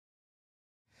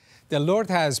The Lord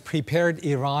has prepared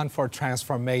Iran for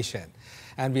transformation.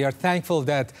 And we are thankful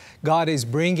that God is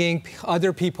bringing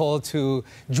other people to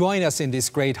join us in this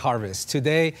great harvest.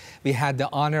 Today, we had the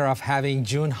honor of having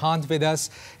June Hunt with us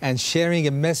and sharing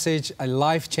a message, a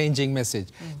life-changing message.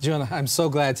 June, I'm so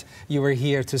glad you were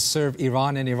here to serve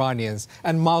Iran and Iranians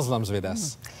and Muslims with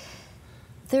us.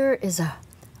 There is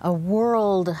a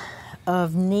world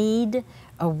of need,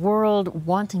 a world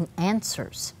wanting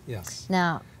answers. Yes.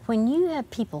 Now, when you have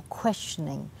people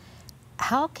questioning,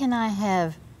 how can I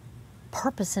have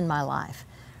purpose in my life?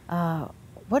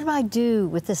 What do I do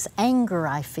with this anger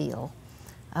I feel?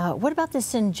 What about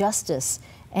this injustice?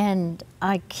 And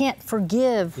I can't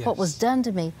forgive what was done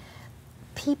to me.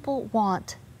 People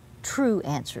want true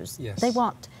answers. Yes. They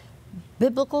want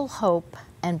biblical hope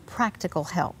and practical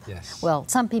help. Yes. Well,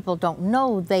 some people don't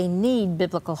know they need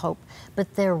biblical hope,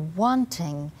 but they're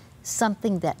wanting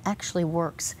something that actually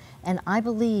works. And I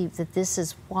believe that this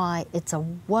is why it's a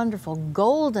wonderful,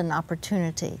 golden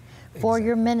opportunity for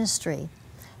your ministry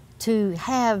to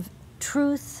have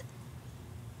truth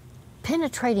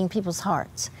penetrating people's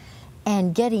hearts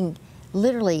and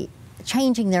literally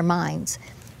changing their minds.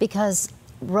 Because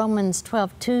Romans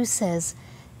 12:2 says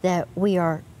that we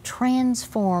are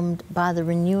transformed by the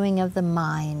renewing of the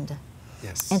mind.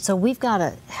 Yes. And so we've got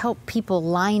to help people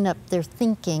line up their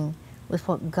thinking with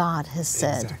what God has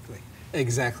said. Exactly.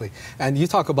 Exactly. And you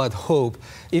talk about hope.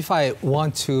 If I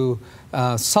want to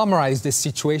summarize the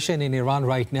situation in Iran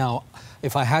right now,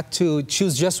 if I had to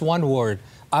choose just one word,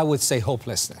 I would say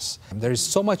hopelessness. There is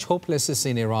so much hopelessness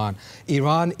in Iran.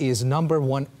 Iran is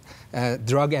 #1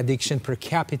 drug addiction per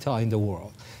capita in the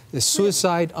world. The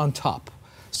suicide on top.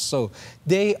 So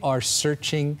they are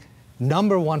searching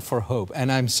 #1 for hope.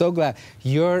 And I'm so glad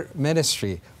your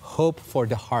ministry, Hope for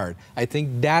the Heart, I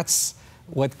think that's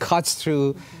what cuts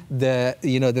through the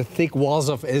thick walls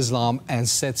of Islam and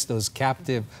sets those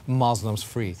captive Muslims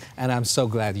free. And I'm so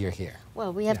glad you're here.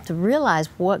 Well, we have to realize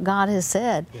what God has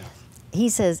said. Yeah. He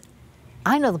says,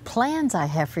 I know the plans I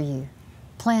have for you.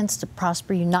 Plans to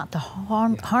prosper you, not to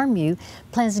harm you.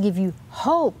 Plans to give you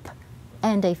hope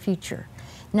and a future.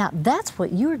 Now, that's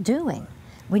what you're doing.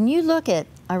 When you look at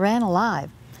Iran Alive,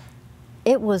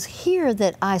 it was here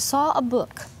that I saw a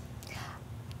book.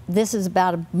 This is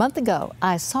about a month ago.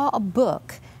 I saw a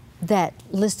book that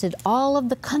listed all of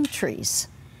the countries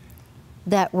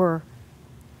that were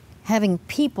having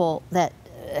people that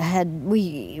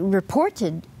we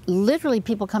reported literally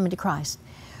people coming to Christ.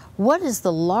 What is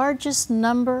the largest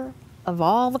number of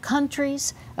all the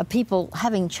countries of people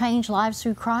having changed lives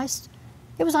through Christ?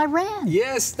 It was Iran.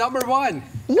 Yes, #1.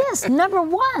 Yes,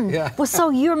 #1. Yeah. Well,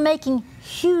 so you're making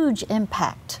huge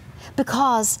impact,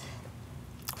 because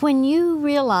when you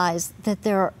realize that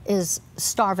there is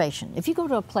starvation, if you go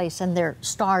to a place and they're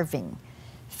starving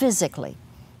physically,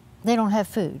 they don't have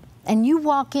food, and you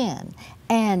walk in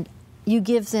and you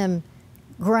give them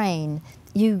grain,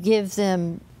 you give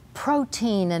them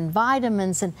protein and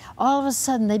vitamins, and all of a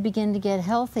sudden they begin to get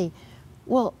healthy.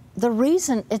 Well, the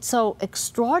reason it's so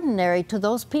extraordinary to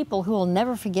those people who will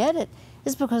never forget it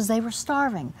is because they were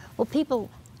starving. Well, people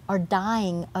are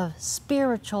dying of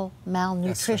spiritual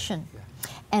malnutrition. That's right.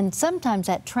 And sometimes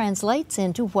that translates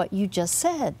into what you just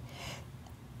said,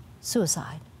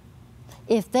 suicide.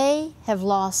 If they have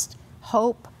lost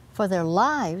hope for their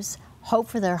lives, hope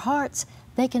for their hearts,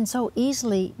 they can so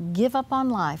easily give up on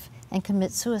life and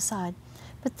commit suicide.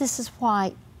 But this is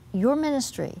why your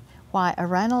ministry, why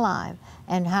Iran Alive,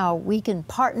 and how we can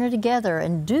partner together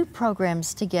and do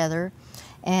programs together.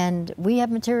 And we have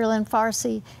material in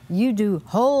Farsi. You do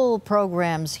whole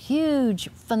programs, huge,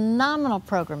 phenomenal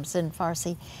programs in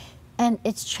Farsi. And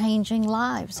it's changing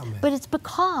lives. Amen. But it's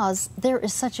because there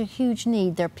is such a huge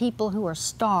need. There are people who are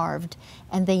starved,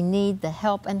 and they need the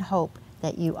help and hope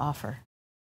that you offer.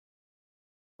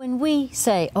 When we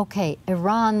say, okay,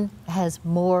 Iran has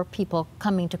more people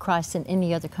coming to Christ than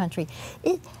any other country,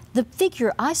 the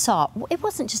figure I saw, it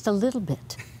wasn't just a little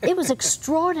bit. It was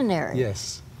extraordinary.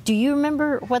 Yes. Do you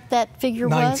remember what that figure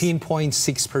was?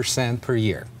 19.6% per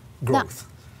year growth.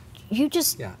 Now, you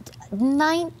just,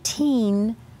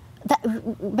 19,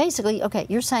 basically, okay,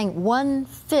 you're saying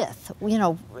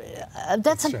 1/5,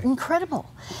 that's right. incredible.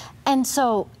 And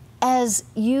so as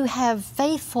you have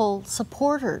faithful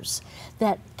supporters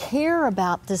that care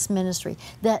about this ministry,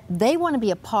 that they want to be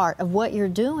a part of what you're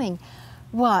doing,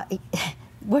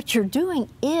 what you're doing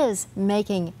is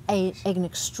making an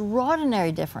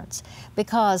extraordinary difference,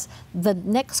 because the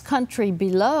next country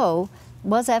below,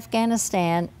 was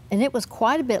Afghanistan, and it was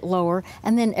quite a bit lower,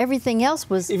 and then everything else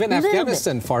was even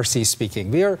Afghanistan Farsi speaking.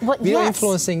 We are yes.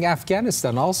 influencing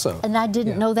Afghanistan also. And I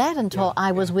didn't know that until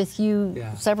I was with you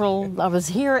I was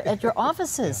here at your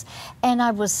offices, and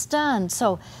I was stunned.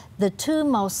 So the two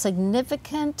most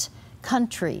significant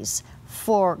countries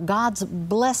for God's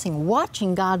blessing,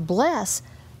 watching God bless,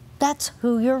 that's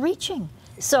who you're reaching.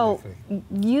 So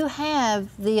you have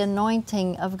the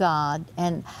anointing of God,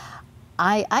 and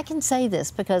I can say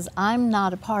this because I'm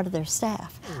not a part of their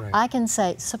staff. Right. I can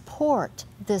say, support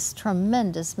this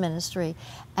tremendous ministry,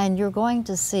 and you're going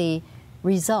to see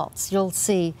results. You'll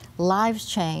see lives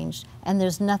changed, and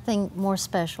there's nothing more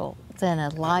special than a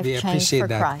life change for Christ. We appreciate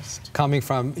that. Coming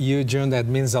from you, June, that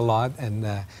means a lot,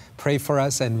 and pray for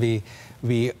us, and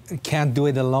we can't do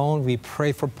it alone. We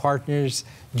pray for partners,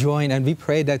 join, and we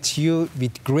pray that you,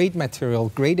 with great material,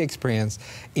 great experience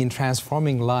in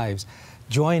transforming lives,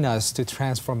 join us to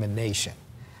transform a nation.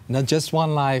 Not just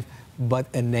one life, but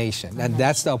a nation. And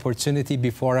that's the opportunity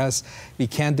before us. We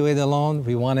can't do it alone.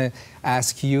 We want to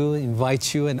ask you,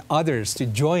 invite you and others to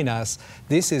join us.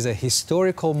 This is a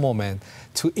historical moment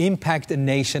to impact the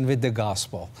nation with the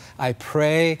gospel. I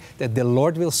pray that the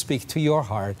Lord will speak to your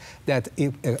heart, that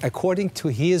according to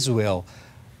His will,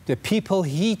 the people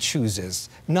He chooses,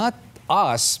 not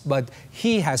us, but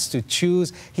He has to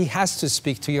choose, He has to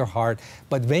speak to your heart.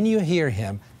 But when you hear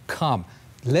Him, come,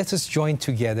 let us join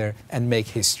together and make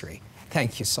history.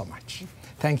 Thank you so much.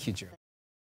 Thank you, June.